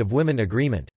Employment of Women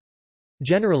Agreement.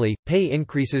 Generally, pay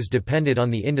increases depended on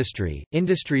the industry.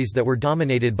 Industries that were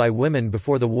dominated by women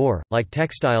before the war, like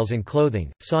textiles and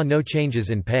clothing, saw no changes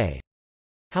in pay.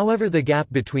 However, the gap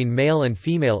between male and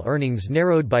female earnings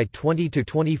narrowed by 20 to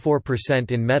 24%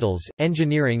 in metals,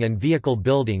 engineering and vehicle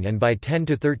building and by 10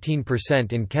 to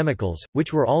 13% in chemicals,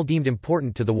 which were all deemed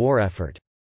important to the war effort.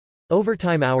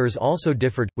 Overtime hours also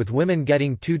differed, with women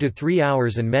getting 2 to 3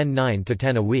 hours and men 9 to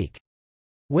 10 a week.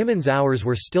 Women's hours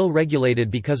were still regulated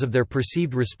because of their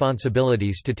perceived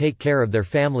responsibilities to take care of their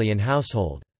family and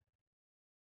household.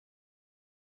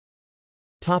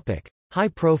 High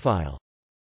profile.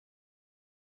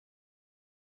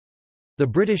 The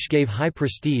British gave high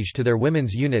prestige to their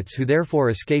women's units who therefore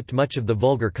escaped much of the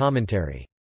vulgar commentary.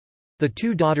 The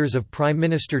two daughters of Prime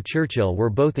Minister Churchill were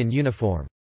both in uniform.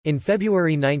 In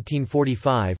February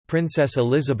 1945, Princess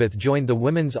Elizabeth joined the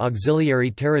Women's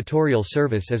Auxiliary Territorial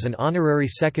Service as an honorary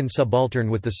second subaltern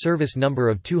with the service number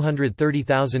of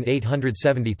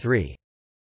 230,873.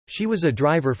 She was a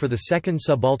driver for the 2nd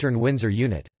Subaltern Windsor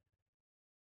Unit.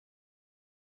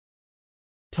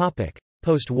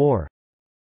 Post-war.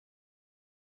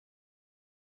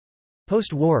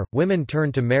 Post-war, women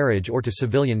turned to marriage or to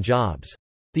civilian jobs.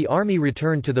 The army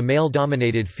returned to the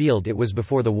male-dominated field it was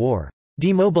before the war.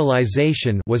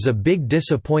 Demobilization was a big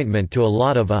disappointment to a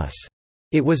lot of us.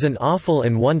 It was an awful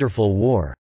and wonderful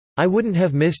war. I wouldn't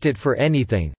have missed it for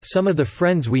anything, some of the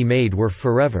friends we made were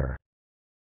forever."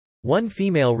 One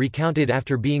female recounted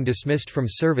after being dismissed from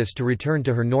service to return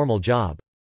to her normal job.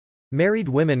 Married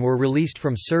women were released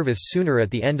from service sooner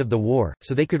at the end of the war,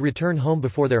 so they could return home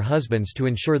before their husbands to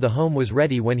ensure the home was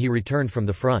ready when he returned from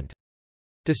the front.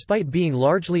 Despite being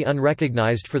largely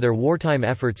unrecognized for their wartime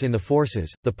efforts in the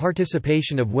forces, the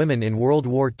participation of women in World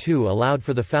War II allowed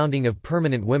for the founding of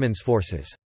permanent women's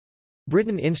forces.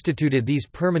 Britain instituted these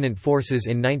permanent forces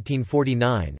in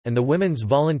 1949, and the women's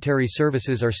voluntary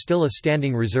services are still a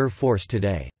standing reserve force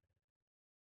today.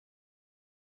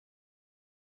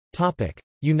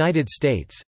 United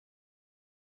States.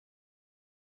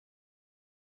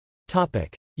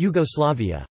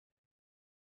 Yugoslavia.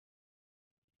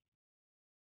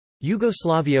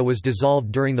 Yugoslavia was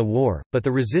dissolved during the war, but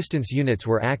the resistance units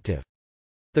were active.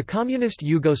 The Communist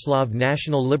Yugoslav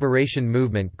National Liberation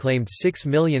Movement claimed 6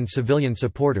 million civilian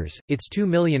supporters. Its 2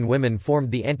 million women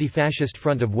formed the Anti-Fascist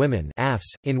Front of Women (AFS),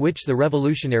 in which the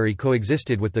revolutionary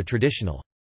coexisted with the traditional.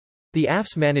 The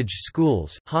AFS managed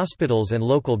schools, hospitals and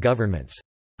local governments.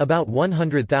 About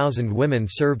 100,000 women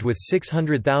served with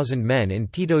 600,000 men in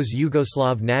Tito's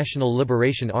Yugoslav National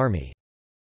Liberation Army.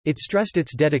 It stressed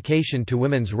its dedication to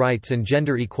women's rights and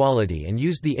gender equality and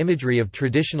used the imagery of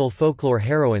traditional folklore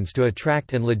heroines to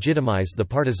attract and legitimize the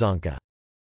partizanka.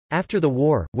 After the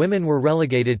war, women were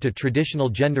relegated to traditional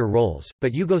gender roles,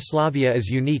 but Yugoslavia is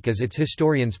unique as its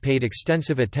historians paid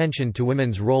extensive attention to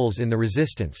women's roles in the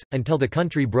resistance, until the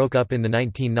country broke up in the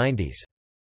 1990s.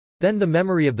 Then the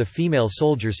memory of the female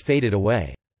soldiers faded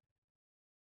away.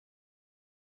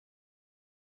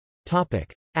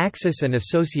 Axis and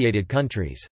associated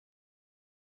countries.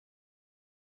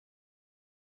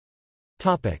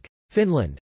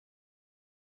 Finland.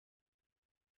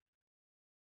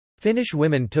 Finnish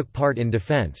women took part in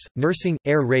defense, nursing,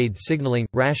 air raid signaling,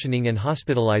 rationing and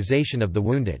hospitalization of the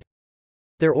wounded.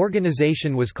 Their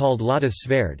organization was called Lotta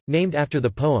Svärd, named after the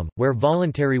poem, where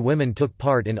voluntary women took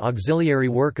part in auxiliary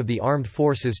work of the armed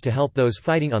forces to help those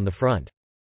fighting on the front.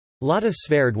 Lotta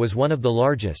Svärd was one of the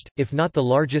largest, if not the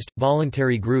largest,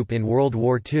 voluntary group in World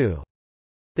War II.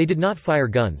 They did not fire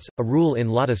guns, a rule in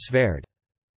Lotta Svärd.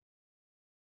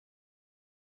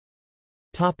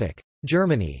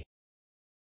 Germany.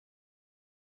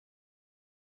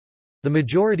 The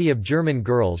majority of German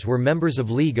girls were members of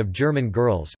League of German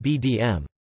Girls (BDM).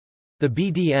 The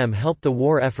BDM helped the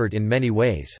war effort in many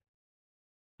ways.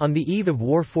 On the eve of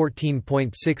war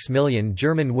 14.6 million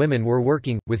German women were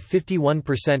working, with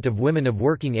 51% of women of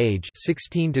working age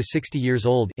 16 to 60 years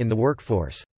old in the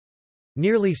workforce.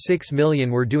 Nearly 6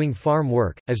 million were doing farm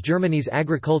work, as Germany's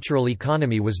agricultural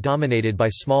economy was dominated by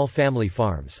small family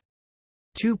farms.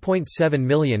 2.7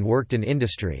 million worked in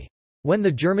industry. When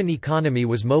the German economy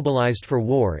was mobilized for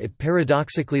war, it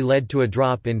paradoxically led to a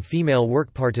drop in female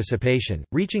work participation,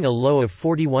 reaching a low of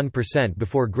 41%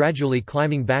 before gradually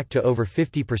climbing back to over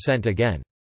 50% again.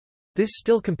 This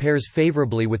still compares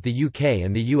favorably with the UK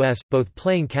and the US, both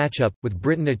playing catch-up, with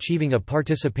Britain achieving a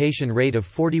participation rate of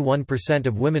 41%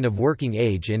 of women of working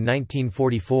age in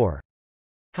 1944.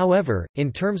 However,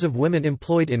 in terms of women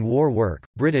employed in war work,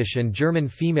 British and German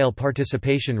female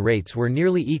participation rates were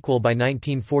nearly equal by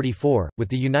 1944, with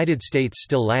the United States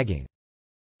still lagging.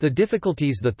 The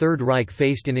difficulties the Third Reich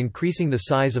faced in increasing the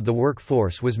size of the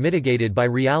workforce was mitigated by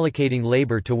reallocating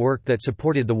labor to work that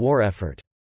supported the war effort.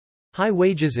 High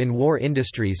wages in war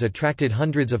industries attracted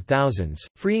hundreds of thousands,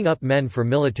 freeing up men for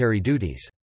military duties.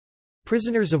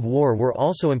 Prisoners of war were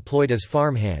also employed as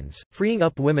farmhands, freeing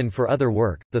up women for other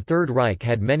work. The Third Reich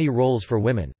had many roles for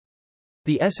women.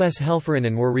 The SS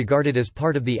Helferinnen were regarded as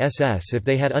part of the SS if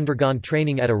they had undergone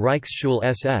training at a Reichsschule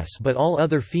SS, but all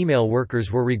other female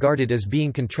workers were regarded as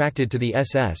being contracted to the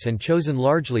SS and chosen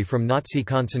largely from Nazi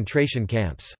concentration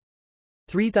camps.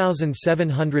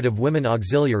 3,700 of women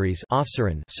auxiliaries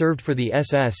served for the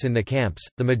SS in the camps,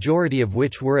 the majority of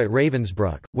which were at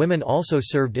Ravensbrück. Women also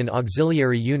served in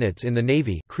auxiliary units in the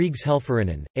Navy,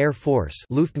 Kriegshelferinnen, Air Force,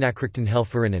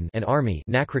 Luftnachrichtenhelferinnen, and Army,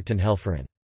 Nachrichtenhelferin.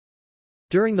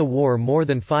 During the war, more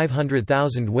than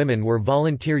 500,000 women were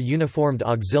volunteer uniformed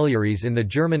auxiliaries in the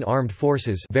German armed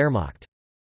forces Wehrmacht.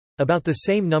 About the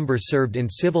same number served in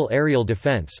civil aerial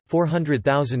defense,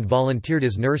 400,000 volunteered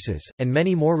as nurses, and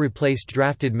many more replaced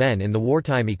drafted men in the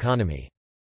wartime economy.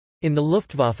 In the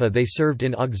Luftwaffe they served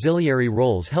in auxiliary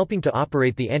roles, helping to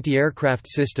operate the anti-aircraft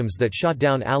systems that shot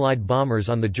down Allied bombers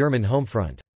on the German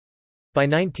homefront. By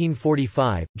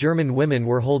 1945, German women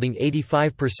were holding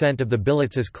 85% of the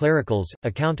billets as clericals,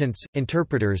 accountants,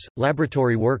 interpreters,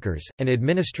 laboratory workers, and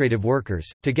administrative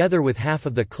workers, together with half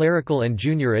of the clerical and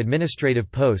junior administrative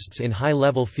posts in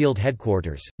high-level field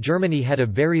headquarters. Germany had a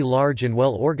very large and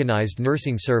well-organized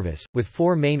nursing service, with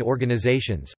four main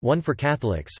organizations, one for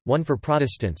Catholics, one for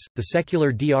Protestants, the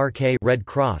secular DRK Red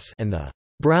Cross, and the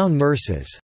Brown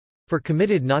Nurses for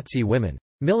committed Nazi women.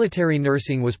 Military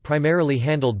nursing was primarily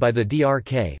handled by the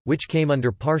DRK, which came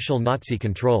under partial Nazi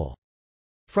control.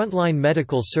 Frontline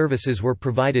medical services were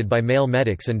provided by male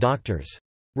medics and doctors.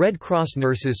 Red Cross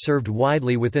nurses served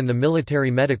widely within the military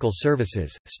medical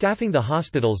services, staffing the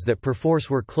hospitals that perforce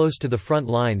were close to the front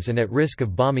lines and at risk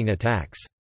of bombing attacks.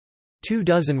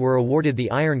 24 were awarded the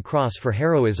Iron Cross for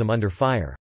heroism under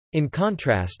fire. In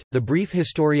contrast, the brief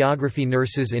historiography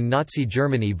Nurses in Nazi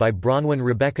Germany by Bronwyn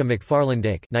Rebecca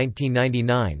McFarlandake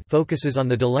 1999 focuses on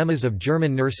the dilemmas of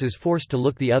German nurses forced to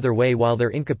look the other way while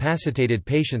their incapacitated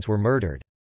patients were murdered.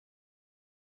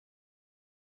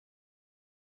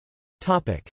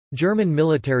 German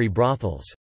military brothels.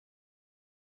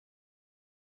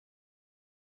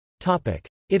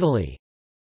 Italy.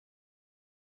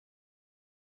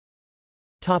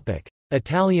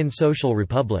 Italian Social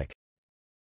Republic.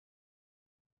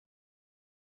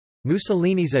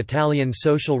 Mussolini's Italian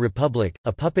Social Republic,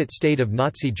 a puppet state of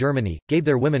Nazi Germany, gave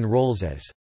their women roles as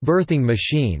birthing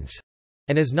machines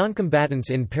and as noncombatants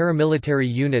in paramilitary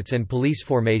units and police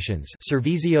formations.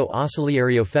 Servizio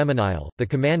Ausiliario Femminile. The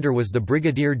commander was the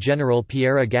Brigadier General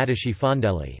Piera Gaddaci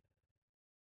Fondelli.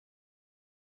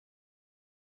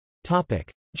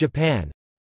 Japan.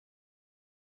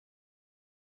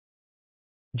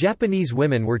 Japanese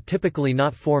women were typically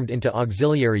not formed into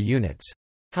auxiliary units.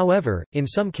 However, in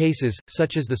some cases,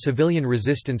 such as the civilian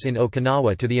resistance in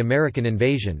Okinawa to the American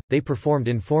invasion, they performed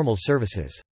informal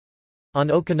services. On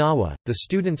Okinawa, the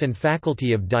students and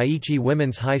faculty of Daiichi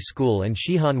Women's High School and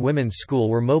Shihan Women's School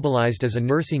were mobilized as a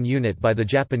nursing unit by the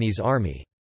Japanese Army.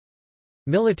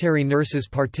 Military nurses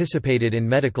participated in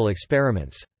medical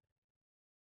experiments.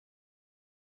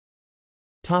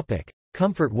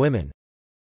 Comfort women.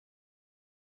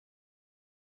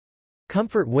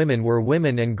 Comfort women were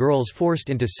women and girls forced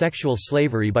into sexual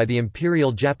slavery by the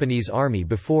Imperial Japanese Army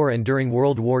before and during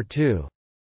World War II.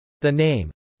 The name,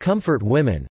 comfort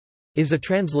women, is a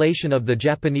translation of the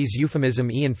Japanese euphemism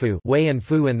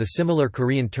ienfu and the similar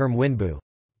Korean term winbu.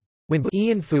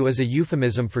 Ienfu is a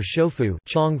euphemism for shofu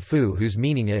chongfu, whose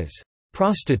meaning is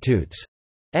prostitutes.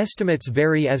 Estimates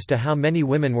vary as to how many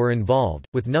women were involved,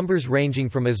 with numbers ranging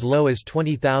from as low as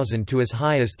 20,000 to as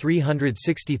high as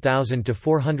 360,000 to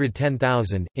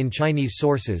 410,000. In Chinese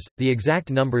sources, the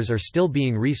exact numbers are still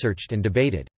being researched and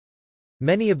debated.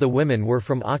 Many of the women were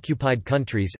from occupied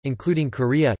countries, including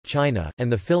Korea, China,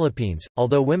 and the Philippines,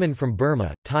 although women from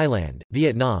Burma, Thailand,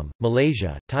 Vietnam,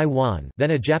 Malaysia, Taiwan,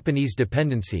 then a Japanese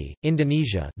dependency,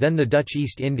 Indonesia, then the Dutch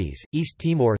East Indies, East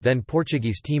Timor, then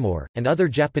Portuguese Timor, and other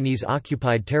Japanese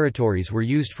occupied territories were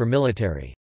used for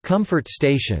military comfort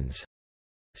stations.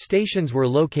 Stations were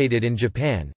located in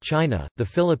Japan, China, the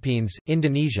Philippines,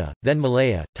 Indonesia, then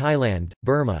Malaya, Thailand,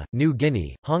 Burma, New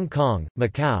Guinea, Hong Kong,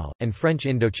 Macau, and French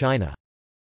Indochina.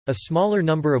 A smaller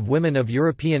number of women of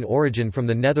European origin from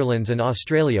the Netherlands and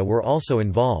Australia were also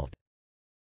involved.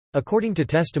 According to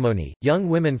testimony, young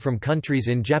women from countries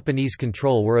in Japanese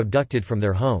control were abducted from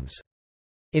their homes.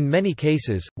 In many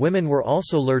cases, women were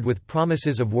also lured with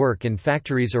promises of work in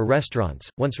factories or restaurants.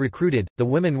 Once recruited, the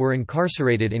women were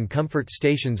incarcerated in comfort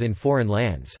stations in foreign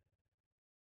lands.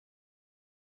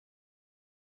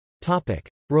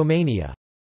 Romania.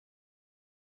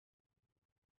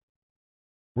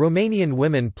 Romanian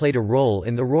women played a role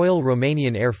in the Royal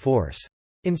Romanian Air Force.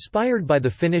 Inspired by the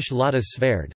Finnish Lotta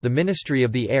Svärd, the Ministry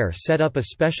of the Air set up a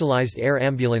specialized air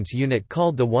ambulance unit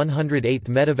called the 108th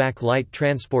Medevac Light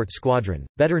Transport Squadron,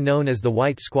 better known as the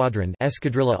White Squadron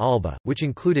Eskadrilla Alba, which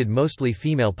included mostly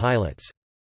female pilots.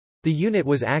 The unit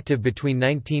was active between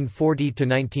 1940 to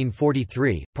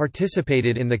 1943,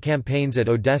 participated in the campaigns at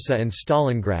Odessa and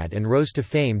Stalingrad, and rose to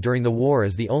fame during the war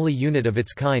as the only unit of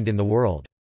its kind in the world.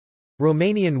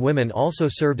 Romanian women also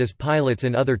served as pilots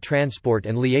in other transport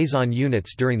and liaison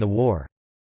units during the war.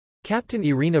 Captain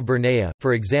Irina Bernea,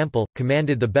 for example,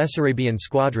 commanded the Bessarabian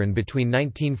Squadron between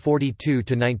 1942 to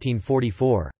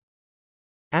 1944.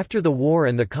 After the war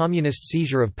and the communist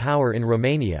seizure of power in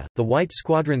Romania, the White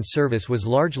Squadron's service was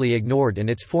largely ignored and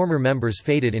its former members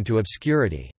faded into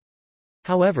obscurity.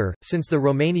 However, since the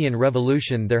Romanian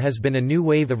Revolution there has been a new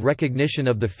wave of recognition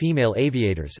of the female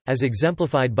aviators, as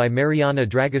exemplified by Mariana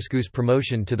Dragescu's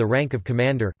promotion to the rank of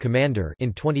commander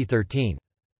in 2013.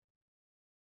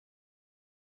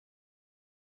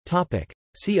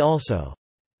 See also: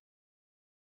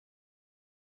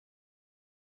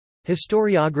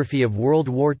 Historiography of World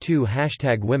War II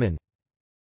 #women.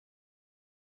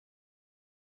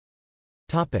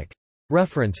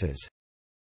 References.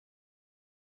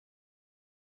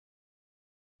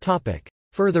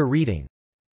 Further reading.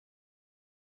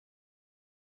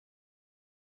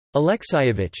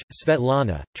 Alexievich,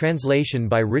 Svetlana, translation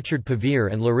by Richard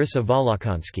Pavir and Larissa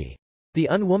Volokonsky. The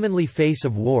Unwomanly Face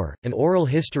of War, An Oral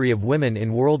History of Women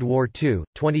in World War II,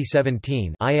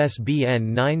 2017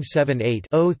 ISBN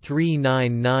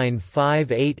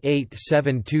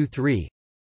 978-0399588723.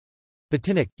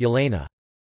 Batinik, Yelena.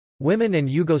 Women and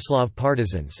Yugoslav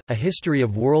Partisans, A History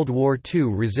of World War II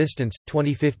Resistance,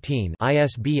 2015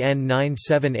 ISBN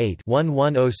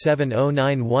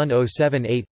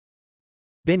 978-1107091078.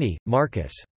 Binney,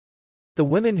 Marcus. The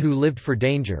Women Who Lived for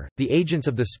Danger, The Agents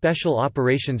of the Special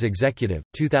Operations Executive,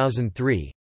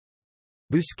 2003.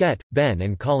 Bousquet, Ben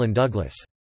and Colin Douglas.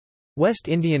 West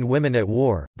Indian Women at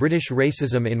War, British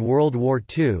Racism in World War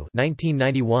II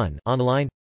 1991, online.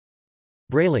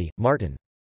 Braley, Martin.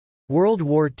 World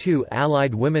War II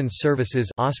Allied Women's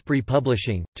Services, Osprey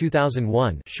Publishing,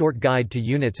 2001, Short Guide to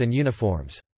Units and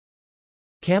Uniforms.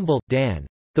 Campbell, Dan.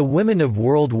 The Women of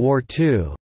World War II.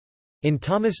 In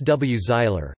Thomas W.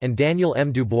 Zeiler, and Daniel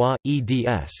M. Dubois,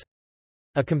 eds.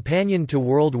 A Companion to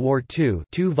World War II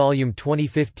 2 volume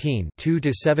 2015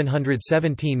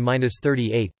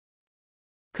 2-717-38.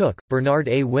 Cook, Bernard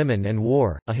A. Women and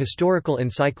War, A Historical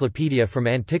Encyclopedia from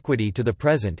Antiquity to the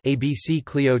Present ABC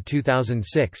Clio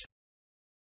 2006.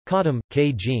 Cottam,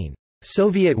 K. Jean.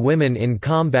 Soviet Women in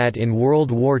Combat in World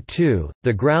War II,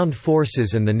 the Ground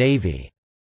Forces and the Navy.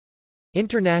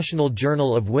 International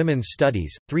Journal of Women's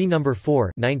Studies, 3 No.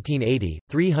 4 1980,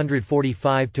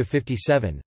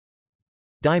 345–57.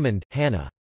 Diamond, Hannah.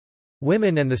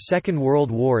 Women and the Second World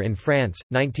War in France,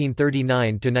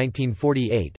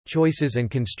 1939–1948, Choices and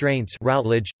Constraints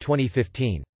Routledge,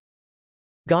 2015.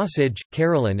 Gossage,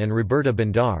 Carolyn and Roberta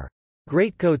Bendar.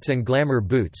 Greatcoats and Glamour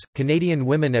Boots, Canadian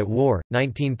Women at War,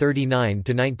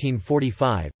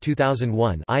 1939–1945,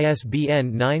 2001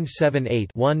 ISBN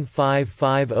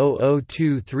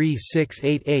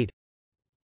 978-1550023688.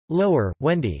 Lower,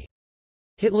 Wendy.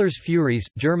 Hitler's Furies,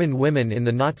 German Women in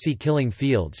the Nazi Killing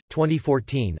Fields,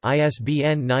 2014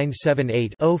 ISBN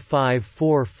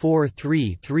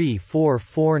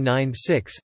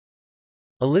 978-0544334496.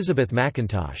 Elizabeth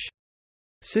McIntosh.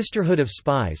 Sisterhood of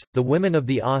Spies, The Women of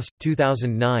the Ost,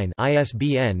 2009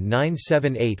 ISBN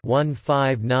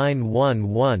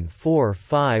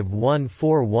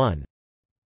 978-1511451141.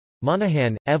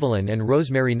 Monahan, Evelyn and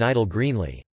Rosemary Nidal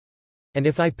Greenlee. And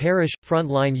If I Perish,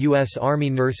 Frontline U.S. Army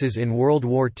Nurses in World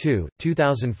War II,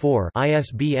 2004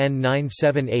 ISBN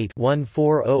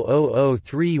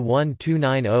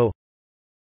 978-1400031290.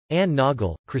 Anne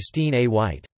Noggle, Christine A.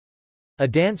 White. A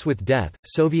Dance with Death,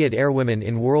 Soviet Airwomen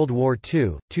in World War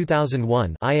II,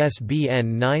 2001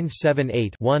 ISBN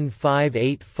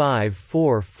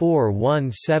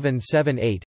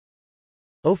 978-1585441778.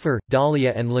 Ofer,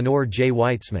 Dahlia and Lenore J.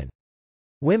 Weitzman.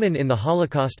 Women in the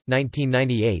Holocaust,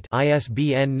 1998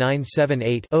 ISBN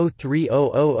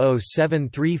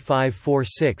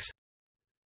 978-0300073546.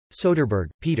 Soderberg,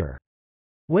 Peter.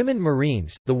 Women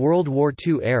Marines, The World War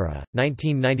II Era,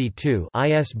 1992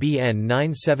 ISBN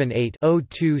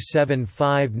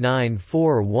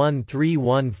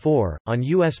 978-0275941314, on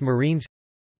U.S. Marines.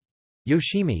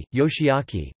 Yoshimi,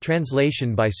 Yoshiaki,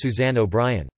 translation by Suzanne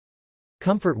O'Brien.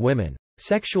 Comfort Women.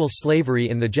 Sexual Slavery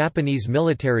in the Japanese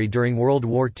Military During World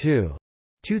War II.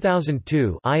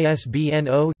 2002 ISBN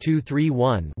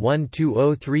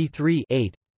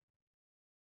 0-231-12033-8.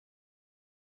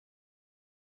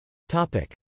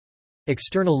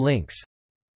 External links.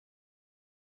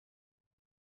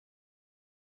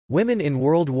 Women in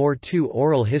World War II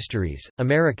Oral Histories,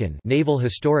 American Naval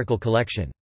Historical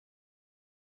Collection.